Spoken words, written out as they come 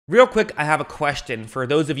Real quick, I have a question for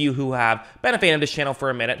those of you who have been a fan of this channel for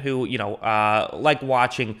a minute, who, like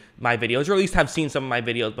watching my videos, or at least have seen some of my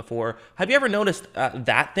videos before. Have you ever noticed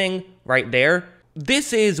that thing right there?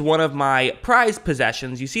 This is one of my prized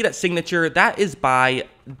possessions. You see that signature? That is by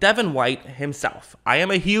Devin White himself. I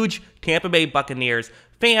am a huge Tampa Bay Buccaneers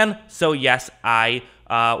fan, so yes, I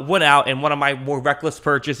went out, and one of my more reckless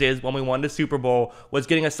purchases when we won the Super Bowl was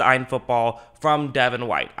getting a signed football from Devin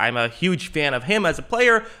White. I'm a huge fan of him as a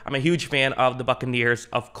player. I'm a huge fan of the Buccaneers,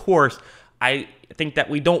 of course. I think that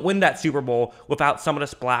we don't win that Super Bowl without some of the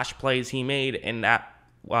splash plays he made in that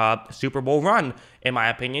Super Bowl run, in my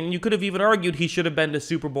opinion. You could have even argued he should have been the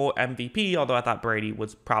Super Bowl MVP, although I thought Brady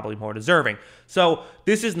was probably more deserving. So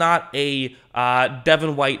this is not a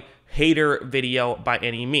Devin White hater video by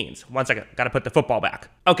any means. One second, gotta put the football back.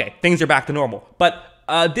 Okay, things are back to normal. But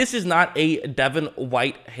this is not a Devin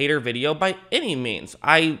White hater video by any means.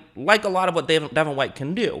 I like a lot of what Devin White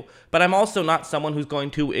can do, but I'm also not someone who's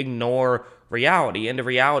going to ignore reality. And the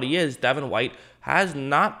reality is Devin White has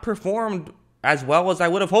not performed as well as I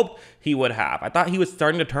would have hoped he would have. I thought he was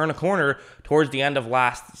starting to turn a corner towards the end of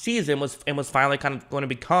last season and was finally kind of going to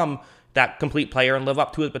become that complete player and live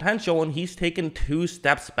up to his potential, and he's taken 2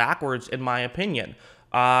 steps backwards, in my opinion.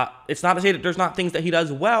 It's not to say that there's not things that he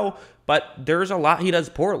does well, but there's a lot he does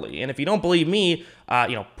poorly. And if you don't believe me,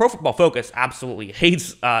 Pro Football Focus absolutely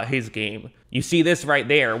hates his game. You see this right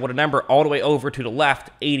there with a number all the way over to the left,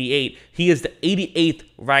 88. He is the 88th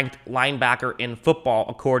ranked linebacker in football,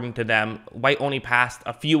 according to them. White only passed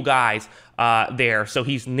a few guys there, so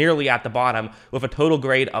he's nearly at the bottom with a total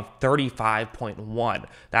grade of 35.1.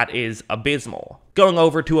 That is abysmal. Going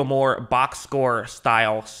over to a more box score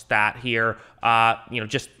style stat here,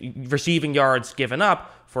 just receiving yards given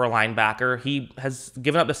up for a linebacker. He has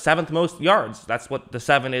given up the 7th most yards. That's what the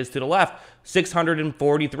 7 is to the left.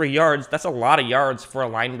 643 yards. That's a lot of yards for a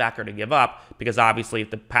linebacker to give up, because obviously if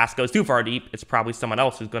the pass goes too far deep, it's probably someone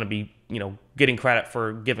else who's going to be, getting credit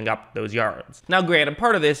for giving up those yards. Now, granted,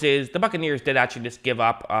 part of this is the Buccaneers did actually just give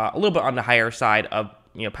up a little bit on the higher side of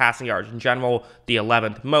passing yards in general, the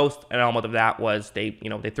 11th most. An element of that was they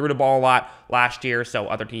threw the ball a lot last year, so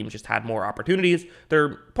other teams just had more opportunities.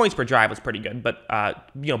 Their points per drive was pretty good, but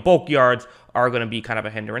bulk yards are going to be kind of a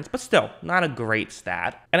hindrance, but still not a great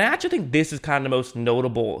stat. And I actually think this is kind of the most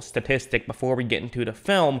notable statistic before we get into the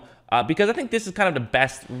film, because I think this is kind of the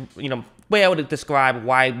best, way I would describe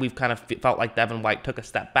why we've kind of felt like Devin White took a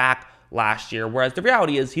step back last year, whereas the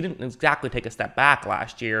reality is he didn't exactly take a step back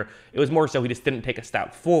last year. It was more so he just didn't take a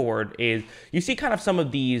step forward. Is you see kind of some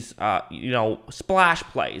of these, splash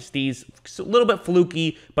plays, these a little bit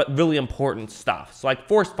fluky but really important stuff. So like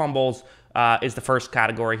forced fumbles is the first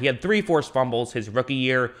category. He had 3 forced fumbles his rookie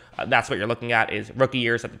year. That's what you're looking at, is rookie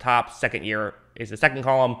years at the top. Second year is the second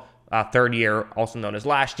column. Third year, also known as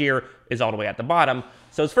last year, is all the way at the bottom.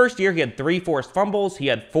 So his first year, he had 3 forced fumbles, he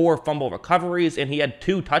had 4 fumble recoveries, and he had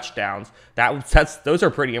 2 touchdowns. Those are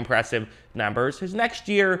pretty impressive numbers. His next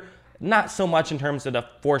year, not so much in terms of the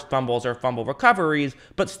forced fumbles or fumble recoveries,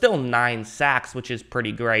 but still 9 sacks, which is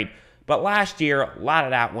pretty great. But last year, a lot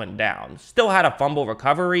of that went down. Still had a fumble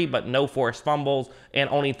recovery, but no forced fumbles, and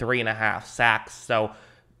only 3.5 sacks. So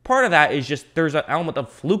part of that is just there's an element of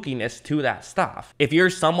flukiness to that stuff. If you're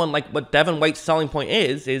someone like what Devin White's selling point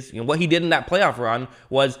is what he did in that playoff run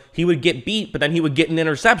was he would get beat, but then he would get an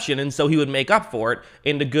interception, and so he would make up for it,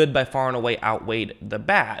 and the good by far and away outweighed the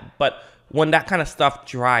bad. But when that kind of stuff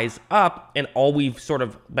dries up, and all we've sort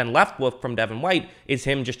of been left with from Devin White is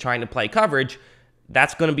him just trying to play coverage,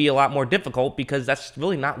 that's going to be a lot more difficult, because that's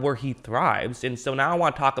really not where he thrives. And so now I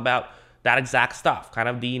want to talk about that exact stuff, kind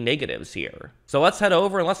of the negatives here. So let's head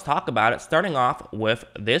over and let's talk about it, starting off with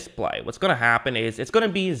this play. What's going to happen is it's going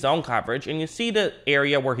to be zone coverage, and you see the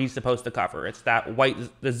area where he's supposed to cover. It's that white,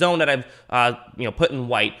 the zone that I've put in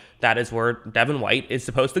white. That is where Devin White is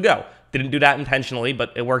supposed to go. Didn't do that intentionally,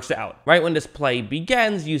 but it works out. Right when this play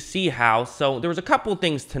begins, you see how. So there was a couple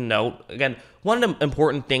things to note. Again, one of the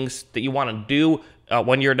important things that you want to do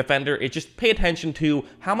when you're a defender is just pay attention to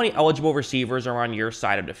how many eligible receivers are on your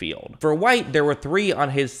side of the field. For White, there were 3 on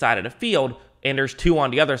his side of the field, and there's 2 on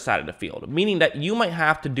the other side of the field, meaning that you might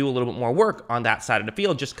have to do a little bit more work on that side of the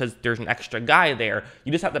field just because there's an extra guy there.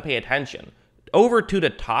 You just have to pay attention. Over to the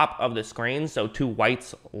top of the screen, so to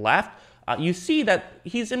White's left, you see that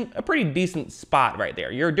he's in a pretty decent spot right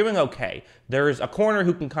there. You're doing okay. There's a corner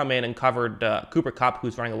who can come in and cover Cooper Kupp,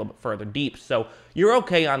 who's running a little bit further deep. So you're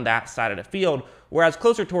okay on that side of the field. Whereas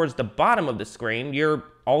closer towards the bottom of the screen, you're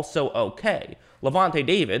also okay. Lavonte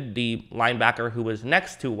David, the linebacker who was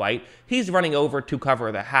next to White, he's running over to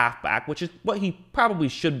cover the halfback, which is what he probably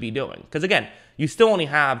should be doing. Because again, you still only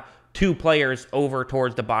have two players over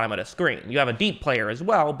towards the bottom of the screen. You have a deep player as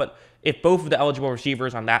well, but if both of the eligible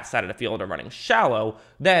receivers on that side of the field are running shallow,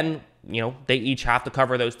 then they each have to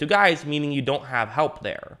cover those two guys, meaning you don't have help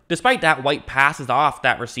there. Despite that, White passes off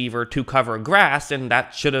that receiver to cover grass, and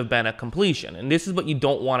that should have been a completion. And this is what you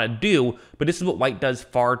don't want to do, but this is what White does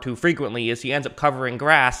far too frequently, is he ends up covering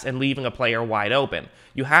grass and leaving a player wide open.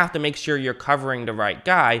 You have to make sure you're covering the right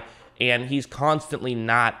guy, and he's constantly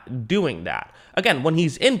not doing that. Again, when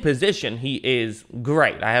he's in position, he is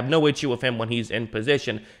great. I have no issue with him when he's in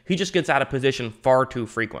position. He just gets out of position far too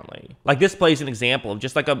frequently. Like, this play is an example of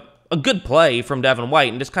just like a good play from Devin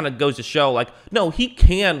White, and this kind of goes to show, like, no, he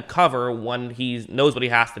can cover when he knows what he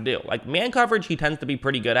has to do. Like, man coverage, he tends to be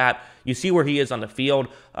pretty good at. You see where he is on the field.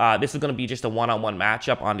 This is going to be just a one-on-one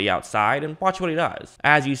matchup on the outside, and watch what he does.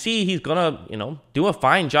 As you see, he's going to, do a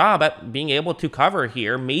fine job at being able to cover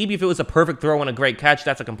here. Maybe if it was a perfect throw and a great catch,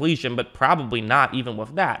 that's a completion, but probably not even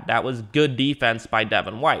with that. That was good defense by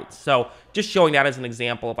Devin White. So just showing that as an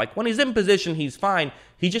example of, like, when he's in position, he's fine.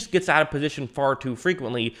 He just gets out of position far too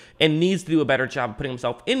frequently and needs to do a better job of putting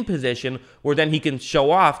himself in position where then he can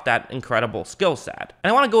show off that incredible skill set.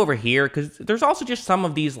 And I want to go over here because there's also just some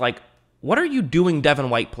of these, like, what are you doing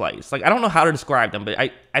Devin White plays? Like, I don't know how to describe them, but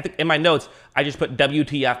I think in my notes, I just put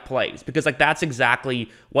WTF plays because, like, that's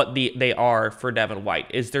exactly what they are for Devin White,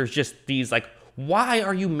 is there's just these, like, why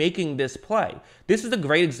are you making this play? This is a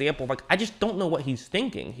great example of, like, I just don't know what he's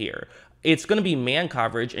thinking here. It's going to be man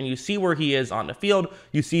coverage, and you see where he is on the field.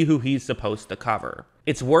 You see who he's supposed to cover.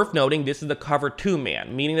 It's worth noting this is the cover 2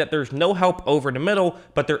 man, meaning that there's no help over the middle,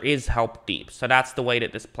 but there is help deep. So that's the way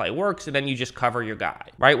that this play works, and then you just cover your guy.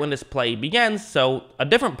 Right when this play begins, so a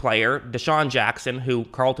different player, Deshaun Jackson, who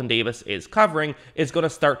Carlton Davis is covering, is going to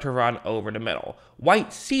start to run over the middle.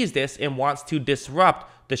 White sees this and wants to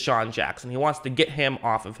disrupt Deshaun Jackson. He wants to get him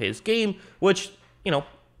off of his game, which,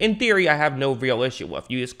 in theory, I have no real issue with.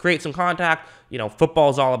 You just create some contact.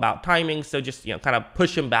 Football's all about timing, so just, kind of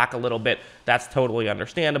push him back a little bit. That's totally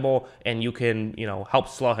understandable, and you can, help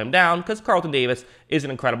slow him down because Carlton Davis is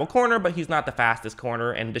an incredible corner, but he's not the fastest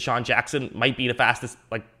corner, and Deshaun Jackson might be the fastest,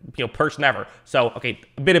 person ever. So, okay,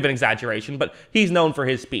 a bit of an exaggeration, but he's known for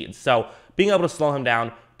his speed. So being able to slow him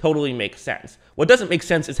down totally makes sense. What doesn't make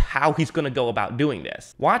sense is how he's going to go about doing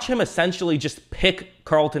this. Watch him essentially just pick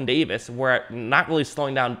Carlton Davis, where not really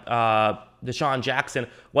slowing down Deshaun Jackson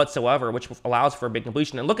whatsoever, which allows for a big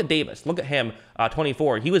completion. And look at Davis. Look at him,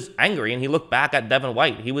 24. He was angry, and he looked back at Devin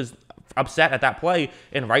White. He was upset at that play,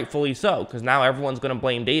 and rightfully so, because now everyone's going to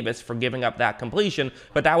blame Davis for giving up that completion,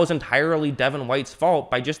 but that was entirely Devin White's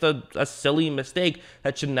fault by just a silly mistake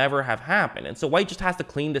that should never have happened. And so White just has to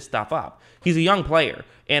clean this stuff up. He's a young player,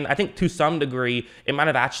 and I think to some degree it might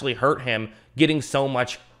have actually hurt him getting so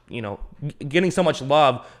much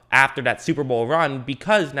love after that Super Bowl run,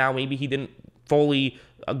 because now maybe he didn't fully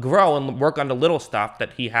grow and work on the little stuff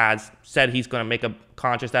that he has said he's going to make a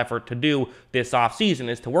conscious effort to do this offseason,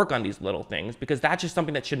 is to work on these little things, because that's just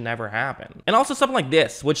something that should never happen. And also something like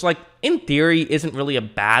this, which, like, in theory isn't really a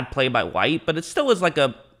bad play by White, but it still is like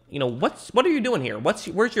a, what are you doing here?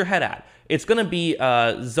 Where's your head at? It's going to be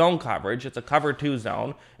zone coverage. It's a cover 2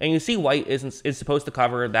 zone. And you see White is supposed to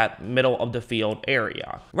cover that middle of the field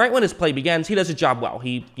area. Right when his play begins, he does his job well.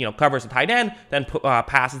 He, covers the tight end, then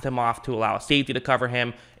passes him off to allow a safety to cover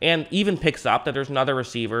him, and even picks up that there's another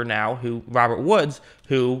receiver now, Robert Woods,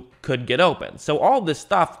 who could get open. So all this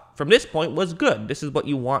stuff from this point was good. This is what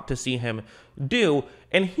you want to see him do.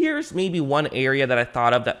 And here's maybe one area that I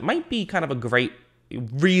thought of that might be kind of a great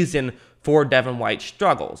reason for Devin White's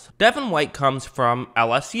struggles. Devin White comes from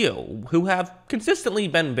LSU, who have consistently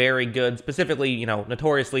been very good. Specifically,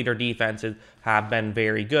 notoriously their defenses have been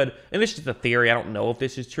very good. And this is just a theory. I don't know if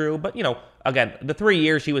this is true, but, again, the 3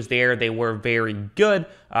 years he was there, they were very good.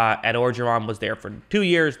 Ed Orgeron was there for 2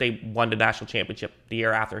 years. They won the national championship the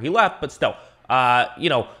year after he left, but still,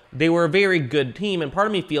 they were a very good team, and part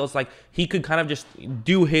of me feels like he could kind of just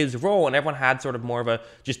do his role, and everyone had sort of more of a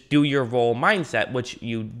just do your role mindset, which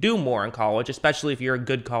you do more in college, especially if you're a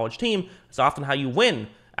good college team. It's often how you win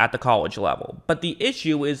at the college level. But the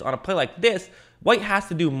issue is, on a play like this, White has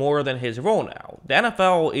to do more than his role now. The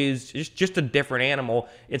NFL is just a different animal,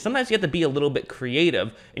 and sometimes you have to be a little bit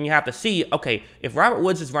creative, and you have to see, okay, if Robert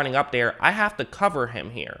Woods is running up there, I have to cover him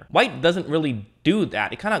here. White doesn't really do that.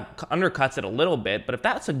 He kind of undercuts it a little bit, but if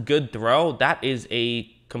that's a good throw, that is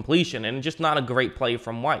a completion, and just not a great play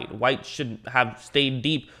from White. White should have stayed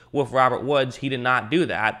deep with Robert Woods, he did not do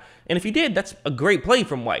that. And if he did, that's a great play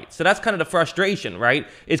from White. So that's kind of the frustration, right?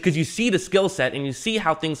 It's because you see the skill set and you see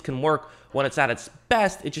how things can work when it's at its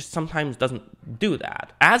best. It just sometimes doesn't do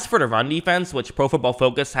that. As for the run defense, which Pro Football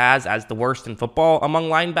Focus has as the worst in football among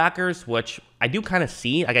linebackers, which I do kind of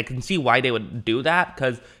see, like I can see why they would do that,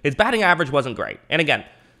 because his batting average wasn't great. And again,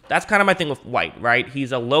 that's kind of my thing with White, right?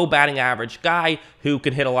 He's a low batting average guy who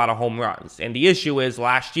can hit a lot of home runs. And the issue is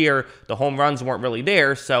last year, the home runs weren't really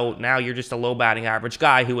there. So now you're just a low batting average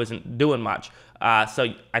guy who isn't doing much.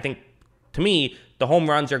 So I think, to me, the home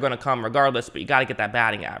runs are going to come regardless, but you got to get that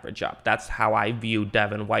batting average up. That's how I view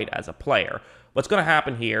Devin White as a player. What's going to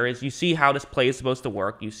happen here is you see how this play is supposed to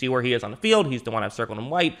work. You see where he is on the field. He's the one I've circled in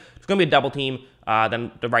white. It's going to be a double team.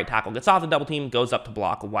 Then the right tackle gets off the double team, goes up to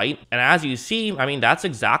block White. And as you see, I mean, that's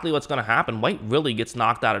exactly what's going to happen. White really gets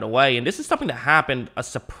knocked out of the way. And this is something that happened a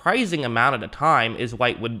surprising amount of the time, is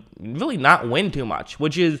White would really not win too much,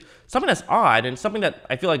 which is something that's odd and something that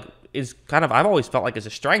I feel like is kind of, I've always felt like is a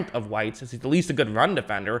strength of White, since he's at least a good run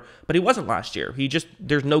defender, but he wasn't last year.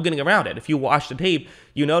 There's no getting around it. If you watch the tape,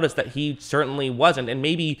 you notice that he certainly wasn't, and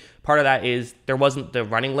maybe part of that is there wasn't the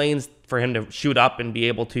running lanes for him to shoot up and be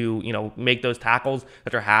able to, make those tackles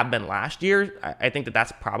that there have been last year. I think that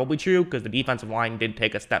that's probably true, because the defensive line did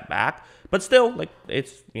take a step back, but still,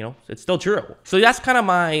 it's still true. So that's kind of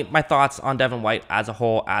my thoughts on Devin White as a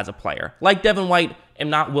whole, as a player. Like Devin White, am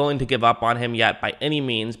not willing to give up on him yet by any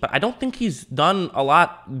means, but I don't think he's done a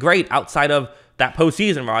lot great outside of that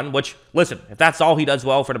postseason run, which, listen, if that's all he does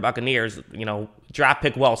well for the Buccaneers, draft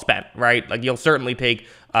pick well spent, right? Like, you'll certainly take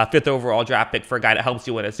a 5th overall draft pick for a guy that helps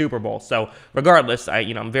you win a Super Bowl. So regardless,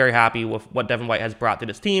 I'm very happy with what Devin White has brought to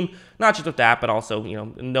this team, not just with that, but also,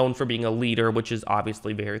 known for being a leader, which is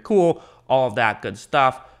obviously very cool, all of that good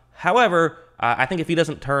stuff. However, I think if he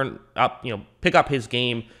doesn't pick up his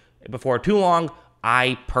game before too long,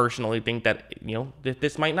 I personally think that,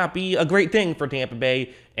 this might not be a great thing for Tampa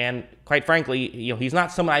Bay. And quite frankly, he's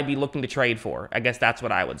not someone I'd be looking to trade for. I guess that's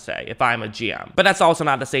what I would say if I'm a GM. But that's also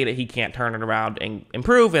not to say that he can't turn it around and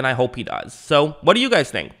improve, and I hope he does. So what do you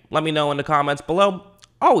guys think? Let me know in the comments below.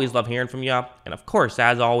 Always love hearing from you. And of course,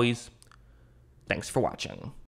 as always, thanks for watching.